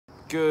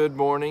Good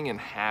morning and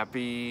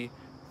happy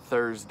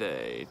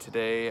Thursday.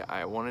 Today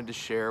I wanted to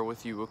share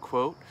with you a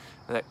quote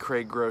that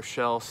Craig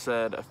Groeschel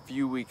said a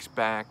few weeks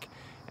back,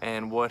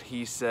 and what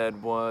he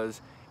said was,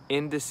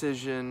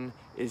 "Indecision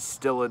is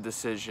still a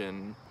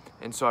decision."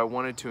 And so I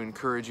wanted to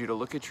encourage you to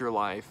look at your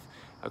life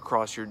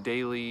across your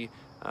daily,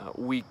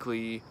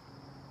 weekly,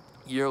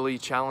 yearly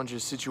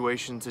challenges,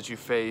 situations that you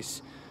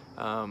face.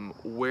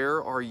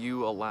 Where are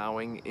you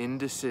allowing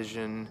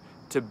indecision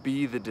to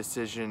be the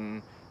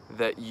decision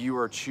that you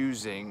are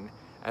choosing,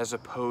 as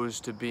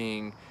opposed to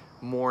being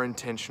more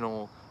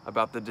intentional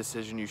about the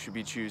decision you should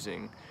be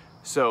choosing?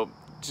 So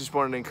just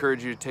wanted to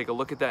encourage you to take a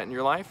look at that in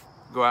your life.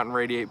 Go out and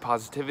radiate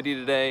positivity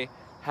today.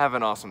 Have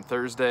an awesome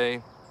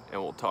Thursday,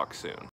 and we'll talk soon.